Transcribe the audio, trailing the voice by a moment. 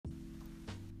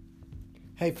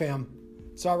Hey fam,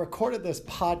 so I recorded this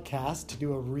podcast to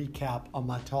do a recap on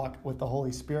my talk with the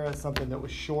Holy Spirit, something that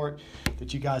was short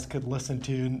that you guys could listen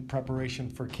to in preparation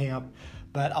for camp.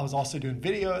 But I was also doing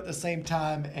video at the same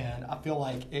time, and I feel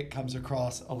like it comes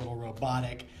across a little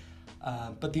robotic.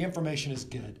 But the information is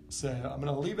good. So I'm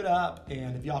going to leave it up,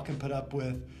 and if y'all can put up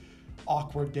with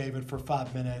awkward David for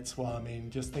 5 minutes, well, I mean,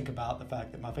 just think about the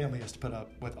fact that my family has to put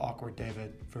up with awkward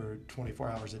David for 24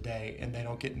 hours a day, and they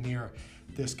don't get near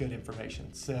this good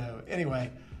information. So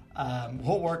anyway,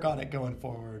 we'll work on it going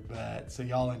forward, but so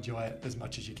y'all enjoy it as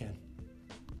much as you can.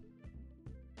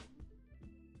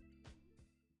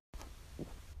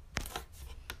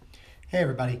 Hey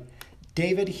everybody,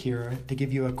 David here to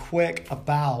give you a quick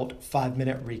about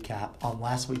 5-minute recap on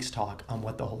last week's talk on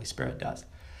what the Holy Spirit does.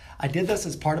 I did this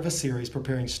as part of a series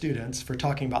preparing students for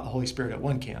talking about the Holy Spirit at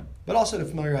one camp, but also to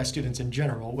familiarize students in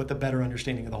general with a better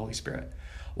understanding of the Holy Spirit.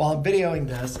 While I'm videoing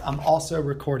this, I'm also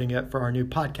recording it for our new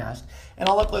podcast, and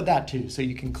I'll upload that too, so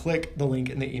you can click the link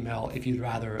in the email if you'd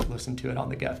rather listen to it on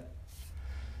the go.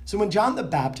 So when John the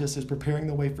Baptist is preparing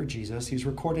the way for Jesus, he's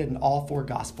recorded in all 4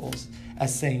 Gospels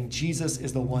as saying Jesus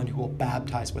is the one who will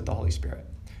baptize with the Holy Spirit.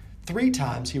 3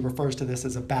 times he refers to this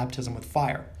as a baptism with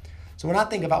fire. So when I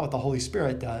think about what the Holy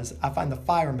Spirit does, I find the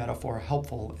fire metaphor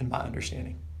helpful in my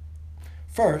understanding.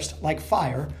 First, like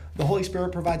fire, the Holy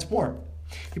Spirit provides warmth.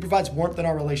 He provides warmth in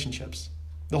our relationships.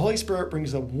 The Holy Spirit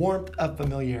brings a warmth of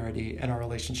familiarity in our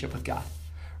relationship with God.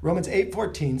 Romans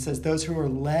 8:14 says those who are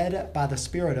led by the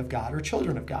Spirit of God are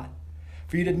children of God.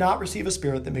 For you did not receive a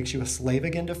spirit that makes you a slave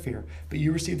again to fear, but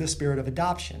you received the spirit of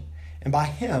adoption. And by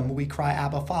him we cry,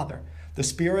 Abba, Father. The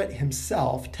Spirit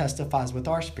himself testifies with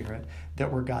our spirit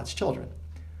that we're God's children.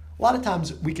 A lot of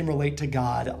times we can relate to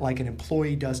God like an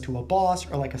employee does to a boss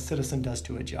or like a citizen does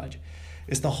to a judge.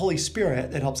 It's the Holy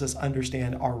Spirit that helps us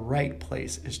understand our right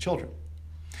place as children.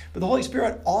 But the Holy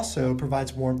Spirit also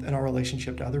provides warmth in our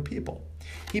relationship to other people.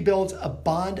 He builds a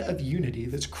bond of unity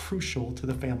that's crucial to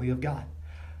the family of God.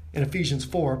 In Ephesians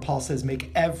 4, Paul says, make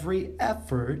every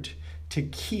effort to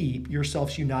keep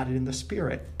yourselves united in the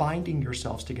Spirit, binding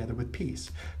yourselves together with peace.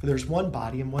 For there's one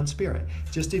body and one Spirit,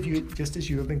 just as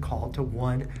you have been called to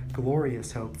one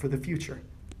glorious hope for the future.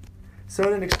 So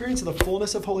in an experience of the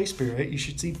fullness of Holy Spirit, you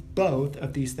should see both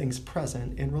of these things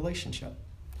present in relationship.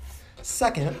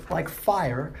 Second, like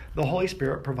fire, the Holy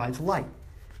Spirit provides light.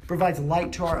 It provides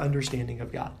light to our understanding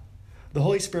of God. The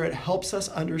Holy Spirit helps us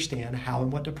understand how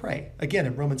and what to pray. Again,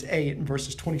 in Romans 8 and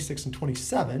verses 26 and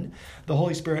 27, the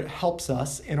Holy Spirit helps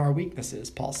us in our weaknesses,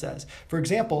 Paul says. For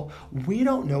example, we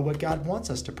don't know what God wants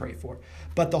us to pray for,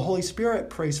 but the Holy Spirit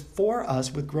prays for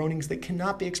us with groanings that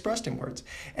cannot be expressed in words.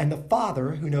 And the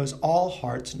Father, who knows all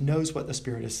hearts, knows what the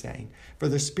Spirit is saying. For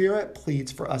the Spirit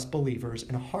pleads for us believers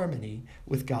in harmony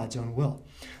with God's own will.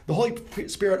 The Holy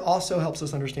Spirit also helps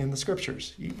us understand the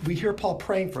Scriptures. We hear Paul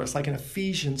praying for us, like in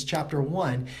Ephesians chapter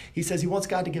 1. He says he wants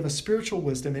God to give us spiritual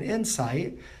wisdom and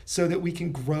insight so that we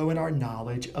can grow in our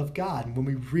knowledge of God. And when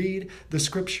we read the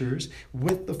Scriptures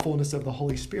with the fullness of the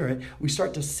Holy Spirit, we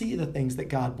start to see the things that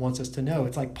God wants us to know.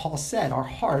 It's like Paul said, our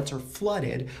hearts are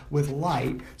flooded with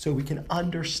light so we can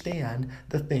understand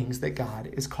the things that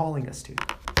God is calling us to.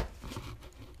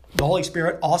 The Holy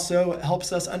Spirit also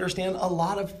helps us understand a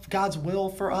lot of God's will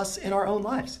for us in our own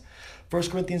lives. 1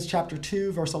 Corinthians chapter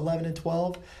 2, verse 11 and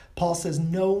 12, Paul says,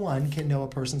 no one can know a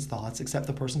person's thoughts except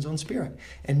the person's own spirit.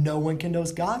 And no one can know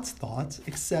God's thoughts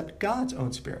except God's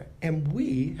own spirit. And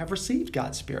we have received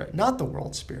God's spirit, not the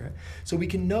world's spirit, so we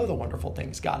can know the wonderful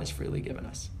things God has freely given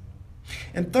us.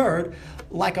 And third,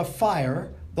 like a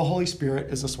fire, the Holy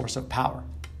Spirit is a source of power.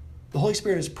 The Holy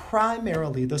Spirit is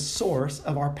primarily the source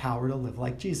of our power to live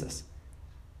like Jesus.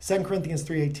 2 Corinthians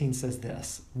 3:18 says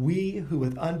this, we who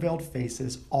with unveiled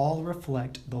faces all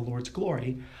reflect the Lord's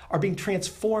glory are being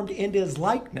transformed into his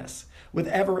likeness with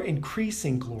ever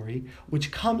increasing glory,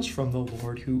 which comes from the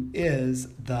Lord who is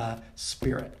the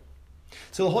Spirit.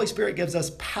 So the Holy Spirit gives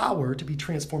us power to be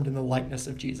transformed in the likeness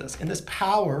of Jesus. And this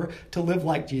power to live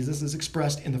like Jesus is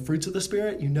expressed in the fruits of the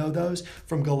Spirit. You know those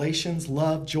from Galatians: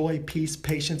 love, joy, peace,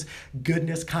 patience,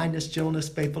 goodness, kindness, gentleness,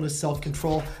 faithfulness,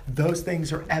 self-control. Those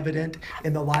things are evident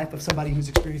in the life of somebody who's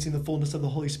experiencing the fullness of the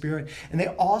Holy Spirit. And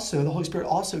the Holy Spirit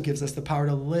also gives us the power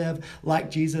to live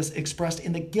like Jesus, expressed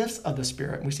in the gifts of the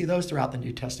Spirit. And we see those throughout the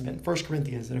New Testament. In 1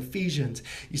 Corinthians and Ephesians,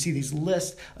 you see these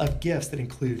lists of gifts that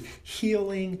include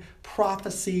healing,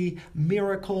 prophecy,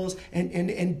 miracles,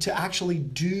 and to actually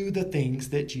do the things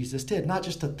that Jesus did. Not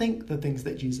just to think the things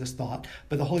that Jesus thought,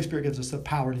 but the Holy Spirit gives us the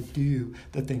power to do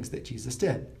the things that Jesus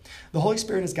did. The Holy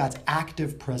Spirit is God's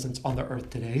active presence on the earth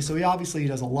today, so he obviously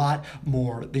does a lot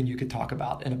more than you could talk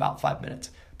about in about 5 minutes.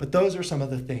 But those are some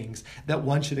of the things that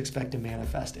one should expect to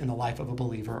manifest in the life of a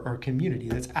believer or a community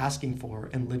that's asking for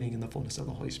and living in the fullness of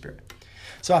the Holy Spirit.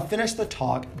 So I finished the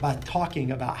talk by talking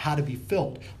about how to be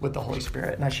filled with the Holy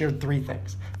Spirit, and I shared 3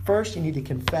 things. First, you need to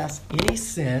confess any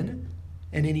sin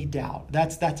and any doubt.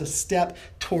 That's a step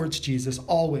towards Jesus.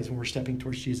 Always when we're stepping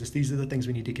towards Jesus, these are the things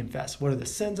we need to confess. What are the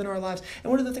sins in our lives? And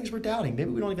what are the things we're doubting? Maybe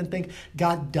we don't even think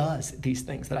God does these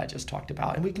things that I just talked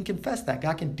about. And we can confess that.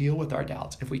 God can deal with our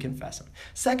doubts if we confess them.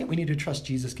 Second, we need to trust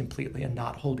Jesus completely and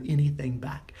not hold anything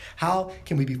back. How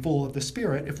can we be full of the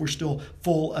Spirit if we're still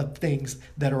full of things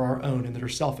that are our own and that are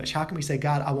selfish? How can we say,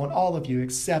 God, I want all of you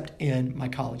except in my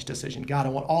college decision. God, I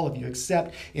want all of you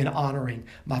except in honoring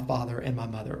my father and my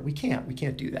mother. We can't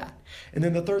do that. And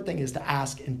then the third thing is to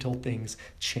ask until things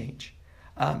change.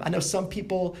 I know some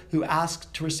people who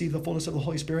ask to receive the fullness of the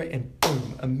Holy Spirit and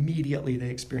boom, immediately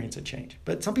they experience a change.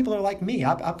 But some people are like me.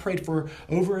 I prayed for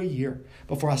over a year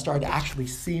before I started to actually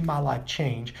see my life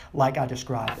change like I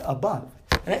described above.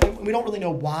 And we don't really know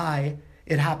why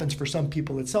it happens for some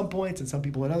people at some points and some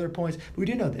people at other points. But we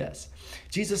do know this.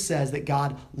 Jesus says that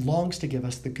God longs to give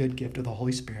us the good gift of the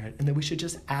Holy Spirit and that we should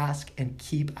just ask and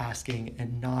keep asking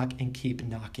and knock and keep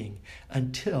knocking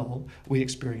until we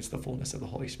experience the fullness of the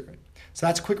Holy Spirit. So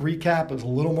that's a quick recap. It was a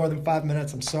little more than 5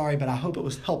 minutes. I'm sorry, but I hope it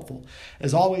was helpful.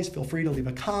 As always, feel free to leave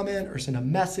a comment or send a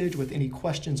message with any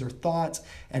questions or thoughts,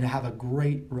 and have a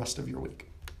great rest of your week.